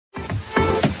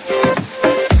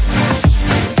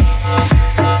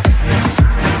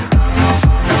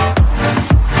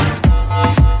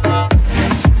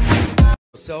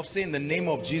say, in the name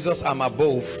of Jesus, I'm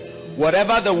above.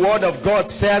 Whatever the word of God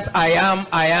says, I am,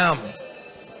 I am.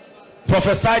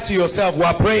 Prophesy to yourself. We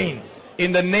are praying.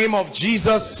 In the name of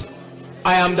Jesus,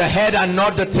 I am the head and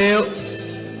not the tail.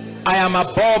 I am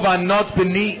above and not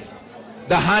beneath.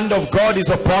 The hand of God is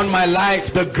upon my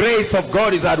life. The grace of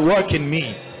God is at work in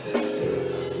me.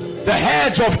 The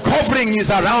hedge of covering is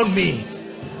around me.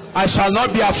 I shall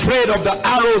not be afraid of the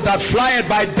arrows that flieth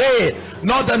by day,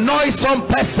 nor the noisome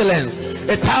pestilence.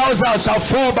 1,000 shall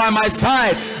fall by my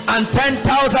side, and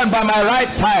 10,000 by my right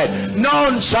side.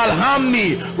 None shall harm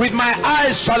me. With my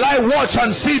eyes shall I watch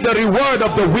and see the reward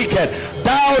of the wicked.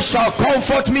 Thou shalt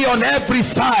comfort me on every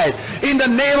side. In the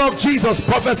name of Jesus,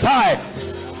 prophesy.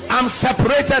 I'm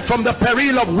separated from the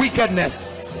peril of wickedness.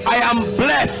 I am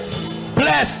blessed,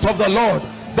 blessed of the Lord.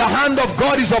 The hand of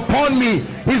God is upon me.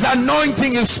 His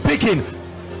anointing is speaking.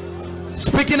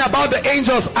 Speaking about the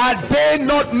angels. Are they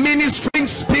not ministering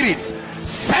spirits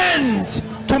sent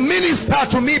to minister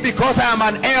to me, because I am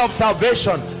an heir of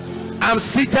salvation? I'm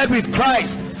seated with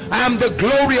Christ. I am the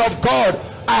glory of God.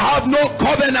 I have no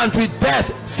covenant with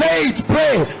death. Say it,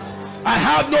 pray. I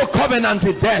have no covenant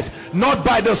with death. Not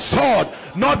by the sword,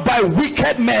 not by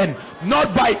wicked men,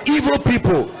 not by evil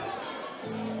people.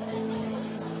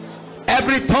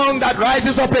 Every tongue that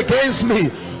rises up against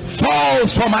me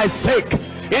falls for my sake.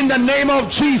 In the name of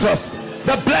Jesus,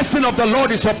 the blessing of the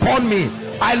Lord is upon me.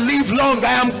 I live long.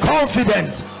 I am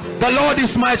confident. The Lord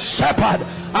is my shepherd.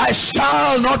 I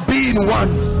shall not be in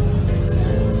want.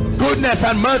 Goodness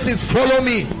and mercies follow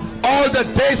me all the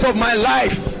days of my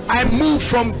life. I move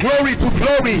from glory to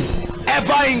glory.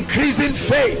 Ever increasing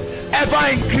faith, ever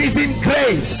increasing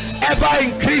grace, ever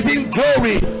increasing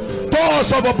glory.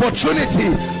 Doors of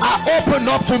opportunity are opened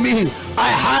up to me. I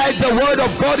hide the word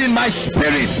of God in my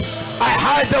spirit. I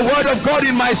hide the word of God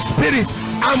in my spirit.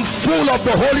 I'm full of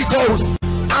the Holy Ghost.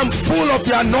 I'm full of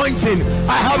the anointing.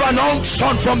 I have an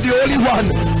unction from the Holy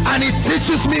One, and it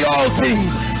teaches me all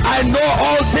things. I know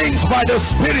all things by the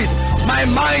Spirit. My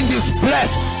mind is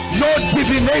blessed. No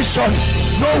divination,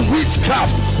 no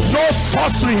witchcraft, no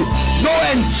sorcery, no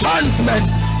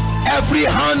enchantment. Every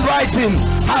handwriting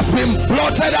has been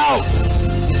blotted out.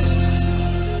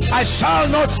 I shall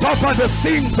not suffer the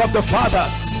sins of the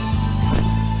fathers.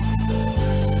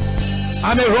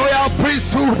 I'm a royal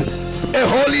priesthood, a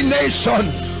holy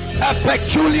nation, a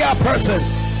peculiar person.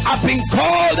 I've been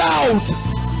called out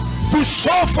to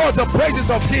show forth the praises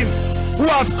of him who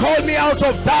has called me out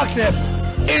of darkness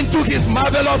into his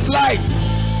marvelous light.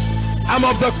 I'm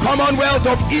of the commonwealth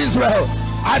of Israel.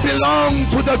 I belong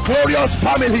to the glorious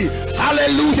family.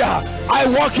 Hallelujah. I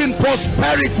walk in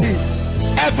prosperity,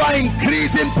 ever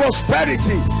increasing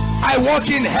prosperity. I walk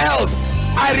in health.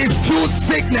 I refuse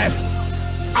sickness.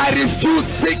 I refuse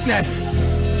sickness.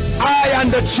 I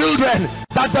and the children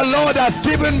that the Lord has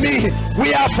given me,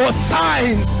 we are for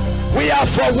signs, we are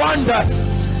for wonders,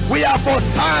 we are for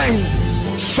signs.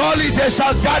 Surely they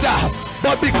shall gather,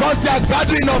 but because they are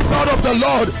gathering of not of the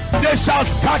Lord, they shall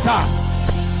scatter.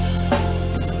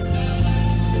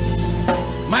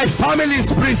 My family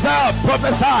is preserved.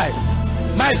 Prophesy.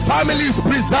 My family is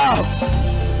preserved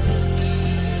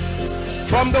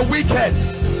from the wicked.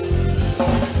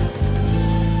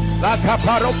 I'm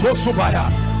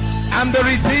the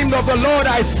redeemed of the Lord,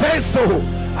 I say so.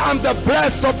 I'm the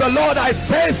blessed of the Lord, I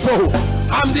say so.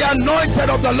 I'm the anointed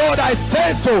of the Lord, I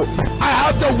say so. I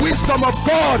have the wisdom of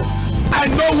God. I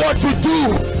know what to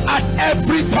do at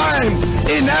every time,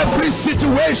 in every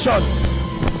situation.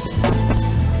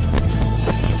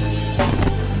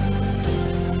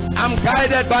 I'm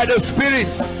guided by the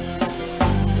Spirit.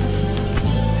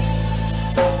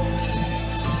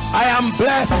 I am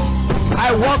blessed.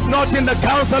 I walk not in the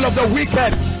counsel of the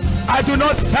wicked. I do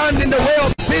not stand in the way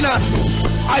of sinners.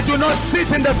 I do not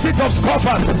sit in the seat of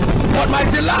scoffers. But my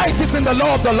delight is in the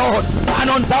law of the Lord, and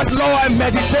on that law I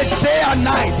meditate day and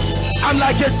night. I'm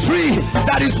like a tree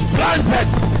that is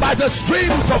planted by the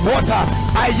streams of water.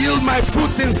 I yield my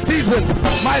fruits in season.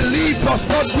 My leaf does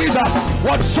not wither.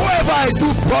 Whatsoever I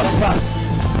do prospers.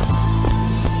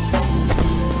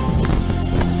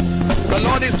 The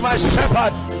Lord is my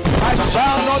shepherd. I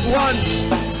shall not want.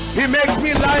 He makes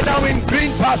me lie down in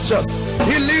green pastures.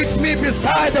 He leads me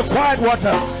beside the quiet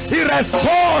waters. He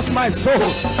restores my soul.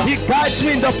 He guides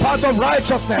me in the path of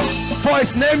righteousness for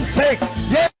his name's sake.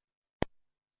 Yes,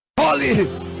 holy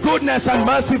goodness and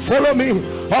mercy follow me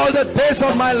all the days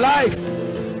of my life.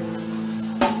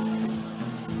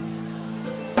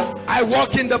 I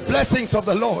walk in the blessings of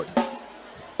the Lord.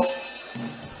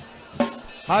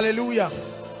 Hallelujah.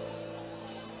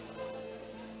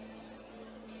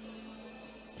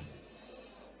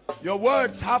 Your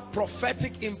words have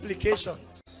prophetic implications.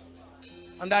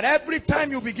 And that every time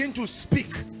you begin to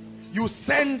speak, you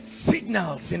send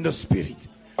signals in the spirit.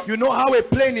 You know how a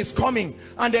plane is coming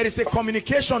and there is a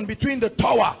communication between the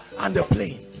tower and the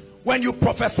plane. When you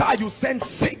prophesy, you send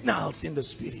signals in the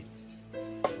spirit.